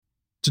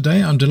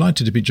Today I'm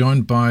delighted to be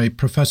joined by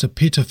Professor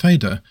Peter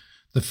Fader,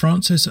 the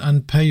Francis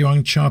and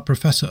Pei-Yuan Cha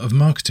Professor of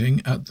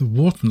Marketing at the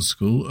Wharton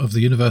School of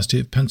the University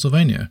of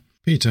Pennsylvania.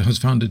 Peter has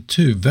founded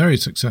two very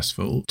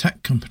successful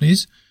tech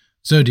companies,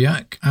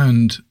 Zodiac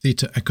and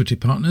Theta Equity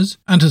Partners,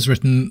 and has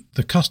written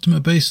The Customer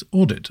Base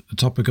Audit, the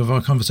topic of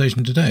our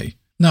conversation today.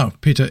 Now,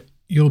 Peter,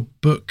 your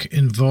book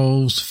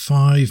involves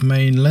 5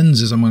 main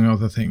lenses, among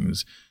other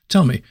things.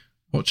 Tell me,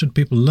 what should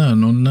people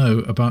learn or know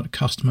about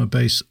customer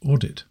base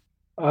audit?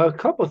 A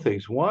couple of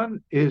things.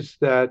 One is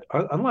that,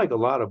 unlike a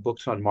lot of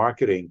books on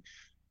marketing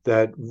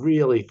that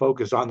really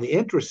focus on the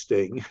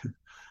interesting,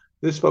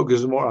 this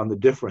focuses more on the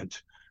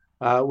different,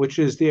 which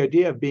is the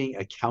idea of being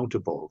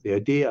accountable, the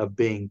idea of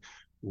being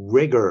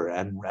rigor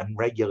and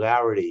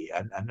regularity,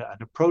 and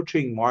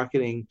approaching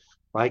marketing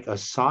like a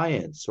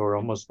science or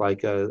almost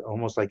like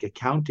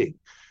accounting.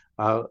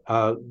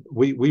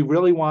 We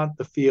really want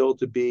the field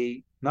to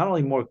be not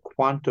only more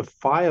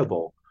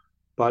quantifiable,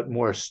 but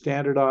more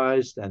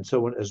standardized. And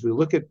so as we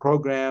look at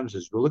programs,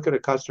 as we look at a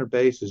customer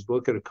base, as we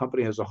look at a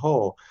company as a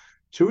whole,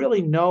 to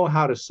really know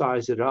how to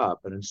size it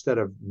up, and instead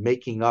of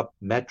making up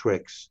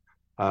metrics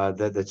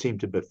that seem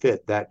to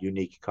befit that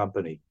unique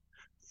company.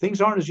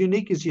 Things aren't as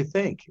unique as you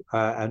think.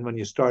 And when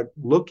you start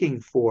looking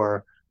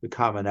for the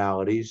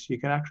commonalities, you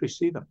can actually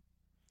see them.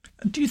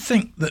 Do you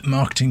think that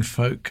marketing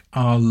folk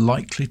are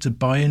likely to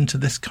buy into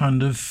this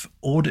kind of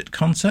audit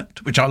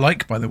concept, which I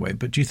like, by the way,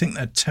 but do you think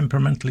they're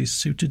temperamentally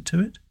suited to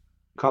it?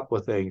 Couple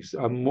of things.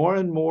 More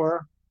and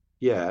more,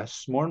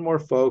 yes, more and more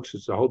folks,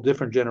 it's a whole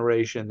different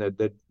generation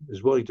that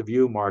is willing to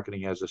view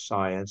marketing as a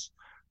science,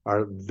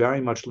 are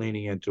very much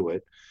leaning into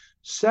it.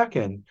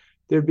 Second,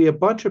 there'd be a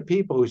bunch of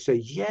people who say,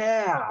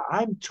 yeah,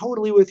 I'm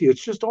totally with you.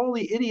 It's just all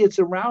the idiots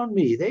around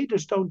me. They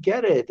just don't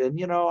get it. And,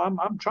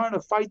 I'm trying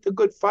to fight the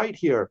good fight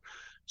here.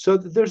 So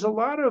there's a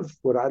lot of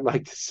what I'd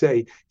like to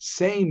say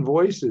sane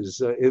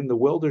voices in the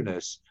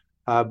wilderness,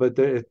 but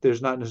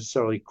there's not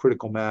necessarily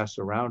critical mass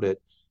around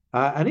it.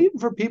 And even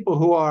for people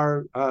who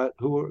are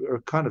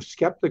kind of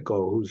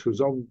skeptical, whose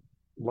own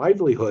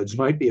livelihoods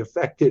might be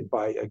affected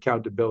by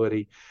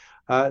accountability,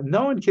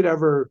 no one could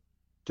ever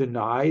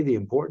deny the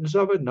importance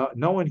of it.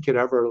 No one could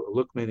ever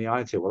look me in the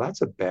eye and say, "Well,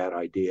 that's a bad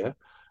idea."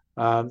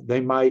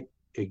 They might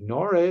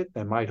ignore it.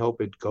 They might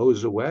hope it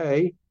goes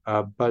away.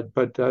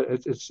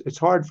 It's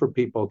hard for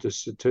people to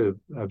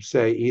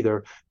say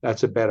either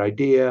that's a bad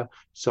idea,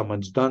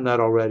 someone's done that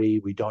already,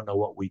 we don't know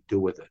what we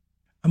do with it.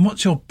 And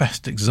what's your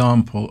best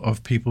example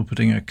of people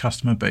putting a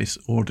customer base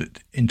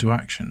audit into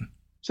action?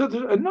 So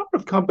a number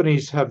of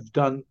companies have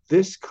done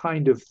this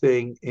kind of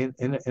thing in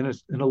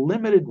a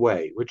limited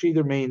way, which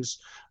either means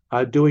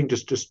doing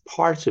just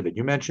parts of it.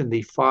 You mentioned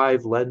the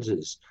 5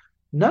 lenses.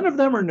 None of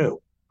them are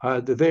new.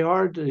 They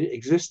are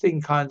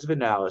existing kinds of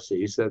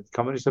analyses that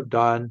companies have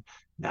done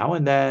now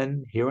and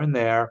then, here and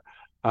there.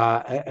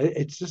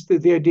 It's just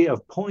the idea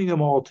of pulling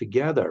them all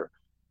together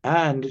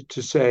and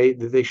to say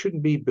that they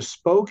shouldn't be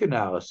bespoke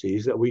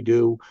analyses that we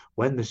do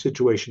when the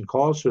situation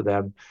calls for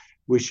them.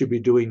 We should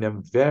be doing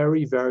them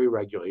very, very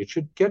regularly. It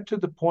should get to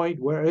the point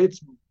where it's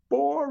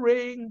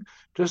boring,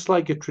 just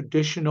like a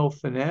traditional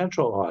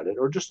financial audit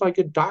or just like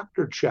a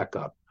doctor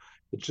checkup.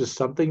 It's just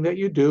something that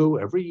you do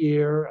every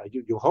year.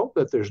 You hope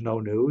that there's no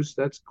news.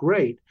 That's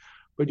great.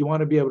 But you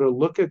want to be able to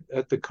look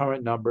at the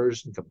current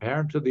numbers and compare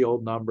them to the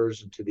old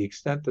numbers, and to the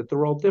extent that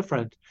they're all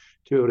different,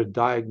 to be able to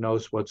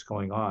diagnose what's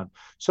going on.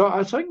 So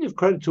I can give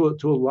credit to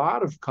a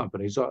lot of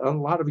companies, a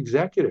lot of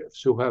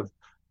executives who have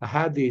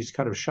had these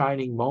kind of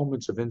shining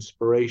moments of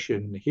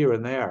inspiration here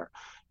and there.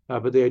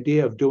 But the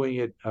idea of doing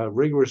it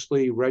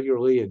rigorously,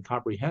 regularly, and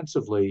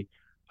comprehensively,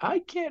 I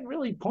can't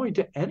really point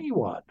to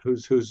anyone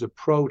who's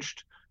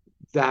approached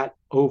that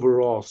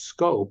overall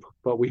scope,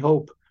 but we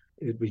hope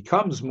it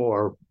becomes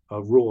more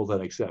a rule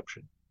than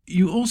exception.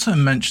 You also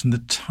mentioned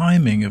the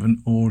timing of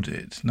an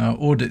audit. Now,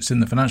 audits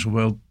in the financial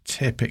world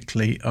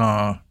typically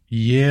are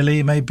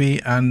yearly, maybe,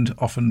 and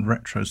often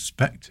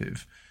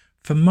retrospective.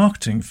 For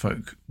marketing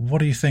folk, what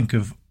do you think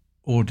of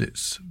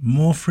audits?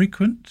 More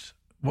frequent?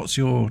 What's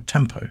your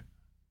tempo?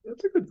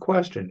 That's a good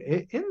question.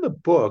 In the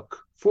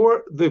book,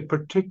 for the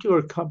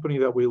particular company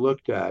that we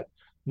looked at,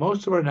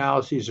 most of our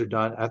analyses are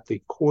done at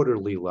the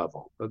quarterly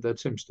level. That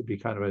seems to be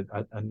kind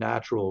of a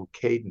natural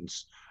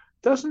cadence.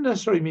 Doesn't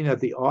necessarily mean that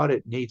the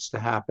audit needs to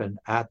happen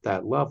at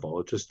that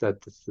level. It's just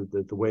that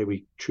the way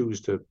we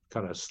choose to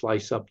kind of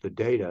slice up the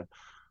data.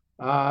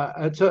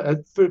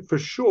 For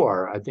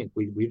sure, I think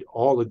we'd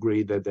all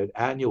agree that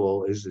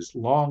annual is as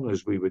long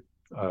as we would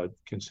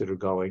consider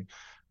going.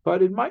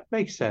 But it might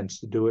make sense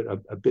to do it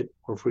a bit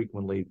more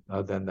frequently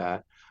than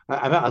that.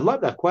 I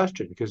love that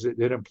question because it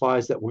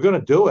implies that we're going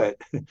to do it.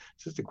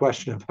 It's just a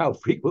question of how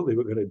frequently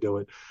we're going to do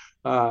it.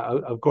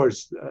 Of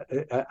course,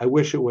 I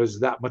wish it was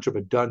that much of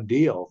a done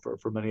deal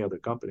for many other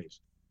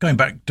companies. Going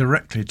back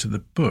directly to the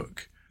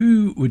book,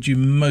 who would you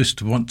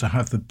most want to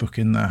have the book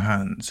in their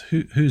hands?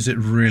 Who's it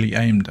really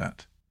aimed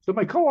at? So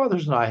my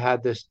co-authors and I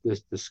had this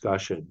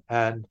discussion,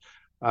 and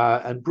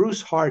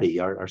Bruce Hardy,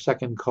 our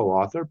second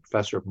co-author,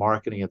 professor of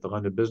marketing at the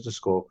London Business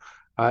School,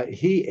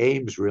 He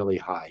aims really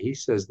high. He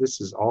says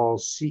this is all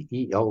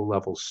CEO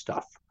level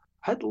stuff.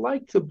 I'd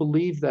like to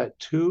believe that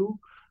too.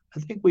 I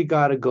think we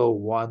got to go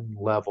one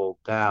level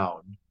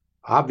down.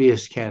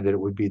 Obvious candidate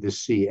would be the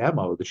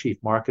CMO, the Chief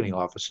Marketing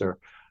Officer.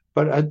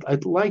 But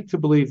I'd like to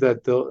believe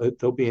that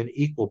there'll be an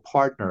equal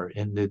partner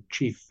in the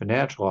Chief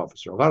Financial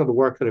Officer. A lot of the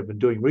work that I've been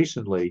doing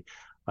recently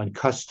on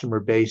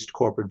customer-based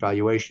corporate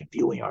valuation,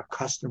 viewing our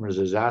customers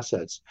as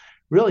assets,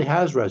 really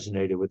has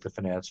resonated with the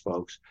finance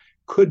folks.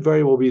 Could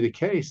very well be the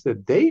case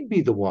that they'd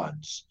be the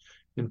ones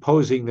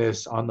imposing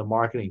this on the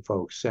marketing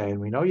folks, saying,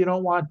 we know you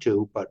don't want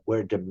to, but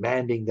we're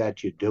demanding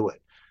that you do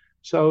it.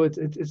 So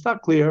it's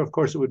not clear. Of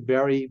course, it would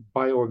vary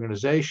by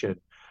organization.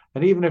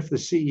 And even if the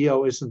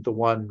CEO isn't the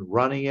one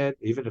running it,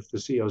 even if the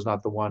CEO is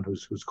not the one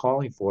who's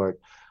calling for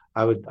it,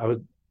 I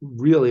would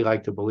really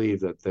like to believe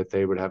that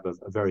they would have a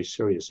very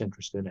serious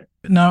interest in it.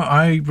 Now,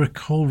 I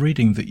recall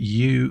reading that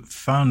you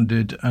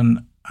founded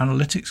an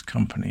analytics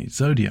company,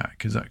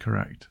 Zodiac. Is that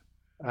correct?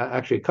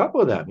 Actually, a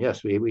couple of them.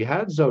 Yes, we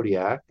had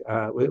Zodiac,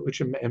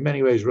 which in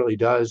many ways really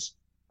does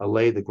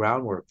lay the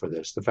groundwork for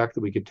this. The fact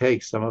that we could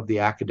take some of the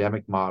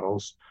academic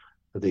models,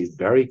 these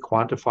very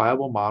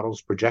quantifiable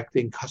models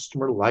projecting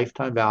customer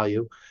lifetime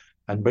value,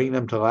 and bring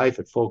them to life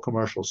at full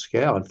commercial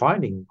scale and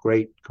finding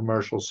great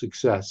commercial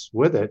success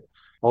with it,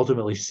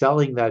 ultimately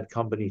selling that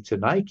company to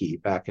Nike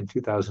back in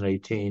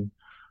 2018,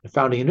 and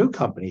founding a new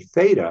company,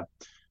 Theta,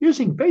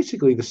 using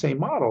basically the same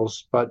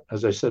models, but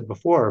as I said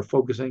before,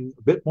 focusing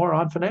a bit more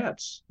on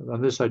finance,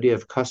 on this idea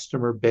of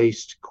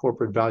customer-based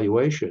corporate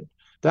valuation.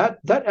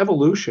 That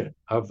evolution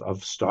of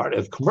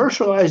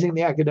commercializing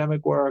the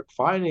academic work,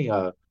 finding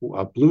a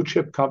blue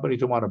chip company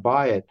to want to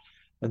buy it,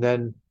 and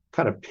then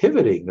kind of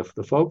pivoting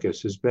the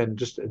focus has been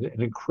just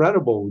an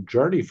incredible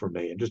journey for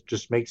me, and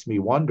just makes me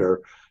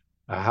wonder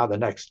how the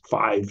next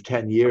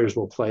 5-10 years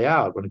will play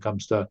out when it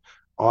comes to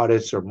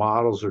audits or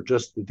models or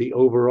just the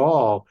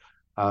overall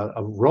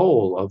a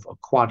role of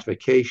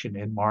quantification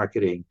in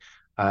marketing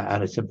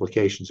and its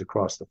implications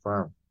across the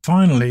firm.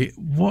 Finally,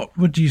 what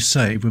would you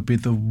say would be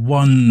the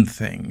one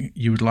thing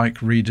you would like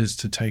readers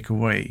to take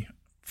away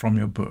from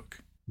your book?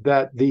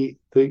 That the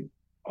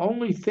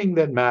only thing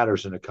that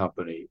matters in a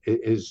company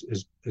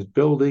is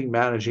building,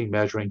 managing,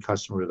 measuring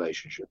customer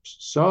relationships.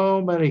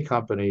 So many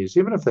companies,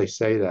 even if they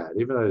say that,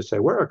 even though they say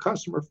we're a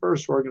customer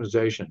first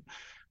organization,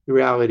 the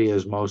reality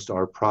is most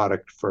are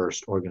product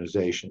first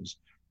organizations.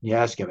 You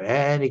ask them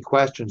any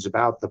questions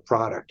about the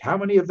product. How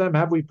many of them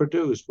have we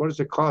produced? What does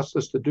it cost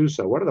us to do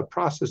so? What are the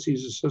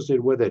processes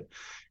associated with it?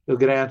 You'll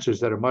get answers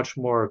that are much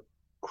more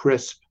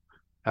crisp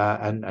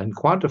and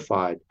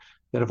quantified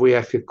than if we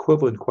ask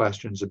equivalent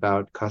questions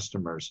about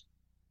customers.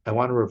 I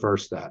want to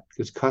reverse that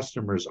because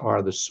customers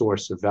are the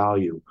source of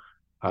value.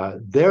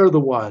 They're the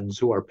ones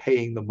who are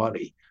paying the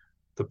money.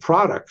 The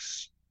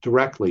products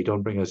directly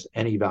don't bring us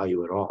any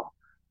value at all.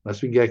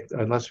 Unless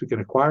we can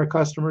acquire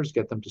customers,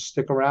 get them to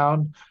stick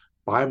around,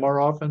 buy more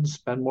often,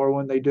 spend more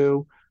when they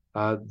do.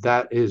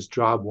 That is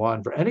job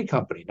one for any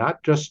company,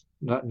 not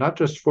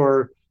just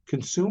for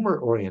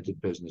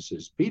consumer-oriented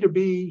businesses,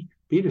 B2B,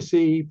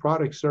 B2C,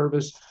 product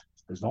service.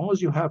 As long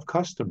as you have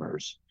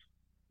customers,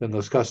 then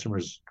those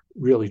customers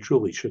really,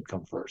 truly should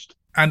come first.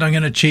 And I'm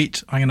going to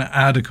cheat. I'm going to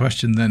add a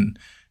question then.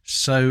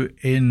 So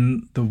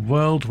in the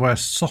world where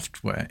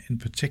software in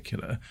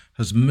particular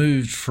has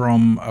moved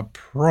from a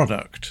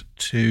product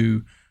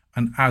to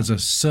an as a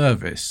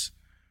service,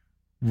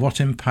 what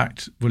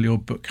impact will your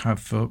book have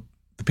for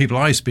the people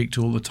I speak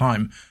to all the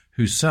time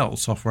who sell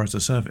software as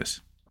a service?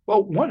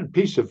 Well, one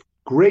piece of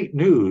great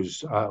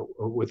news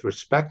with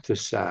respect to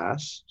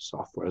SaaS,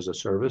 software as a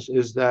service,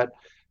 is that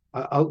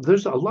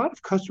there's a lot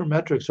of customer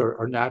metrics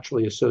are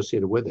naturally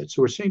associated with it.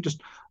 So we're seeing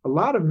just a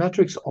lot of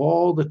metrics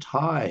all the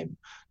time,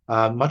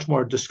 much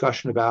more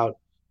discussion about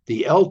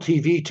the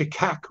LTV to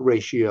CAC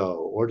ratio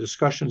or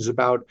discussions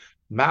about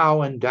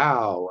MAU and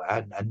DAO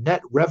and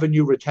net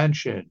revenue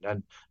retention.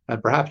 And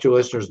perhaps your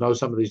listeners know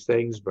some of these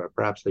things, but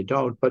perhaps they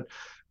don't. But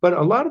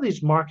a lot of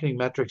these marketing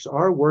metrics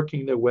are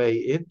working their way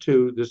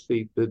into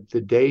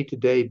the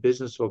day-to-day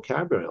business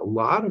vocabulary. A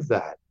lot of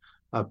that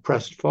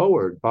pressed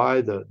forward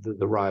by the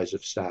rise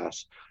of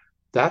SaaS.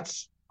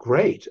 That's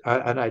great,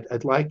 and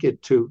I'd like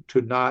it to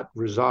not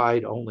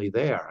reside only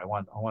there. I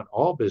want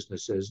all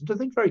businesses to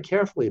think very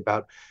carefully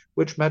about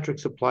which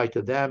metrics apply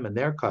to them and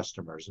their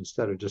customers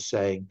instead of just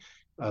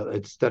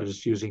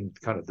using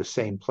kind of the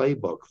same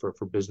playbook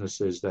for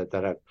businesses that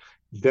have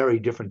very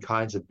different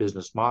kinds of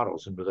business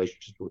models in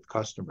relationships with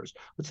customers.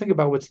 Let's think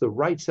about what's the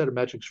right set of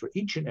metrics for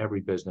each and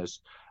every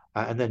business,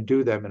 and then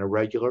do them in a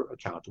regular,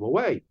 accountable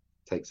way.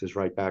 Takes us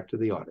right back to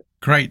the audit.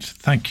 Great.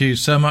 Thank you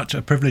so much.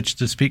 A privilege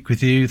to speak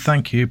with you.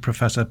 Thank you,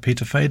 Professor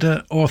Peter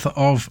Feder, author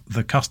of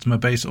The Customer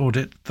Base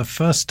Audit, the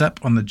first step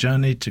on the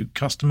journey to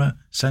customer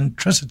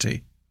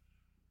centricity.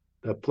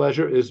 The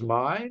pleasure is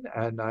mine,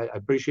 and I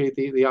appreciate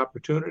the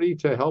opportunity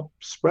to help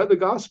spread the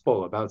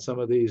gospel about some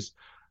of these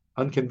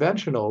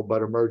unconventional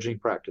but emerging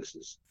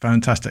practices.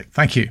 Fantastic.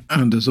 Thank you.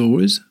 And as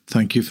always,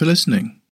 thank you for listening.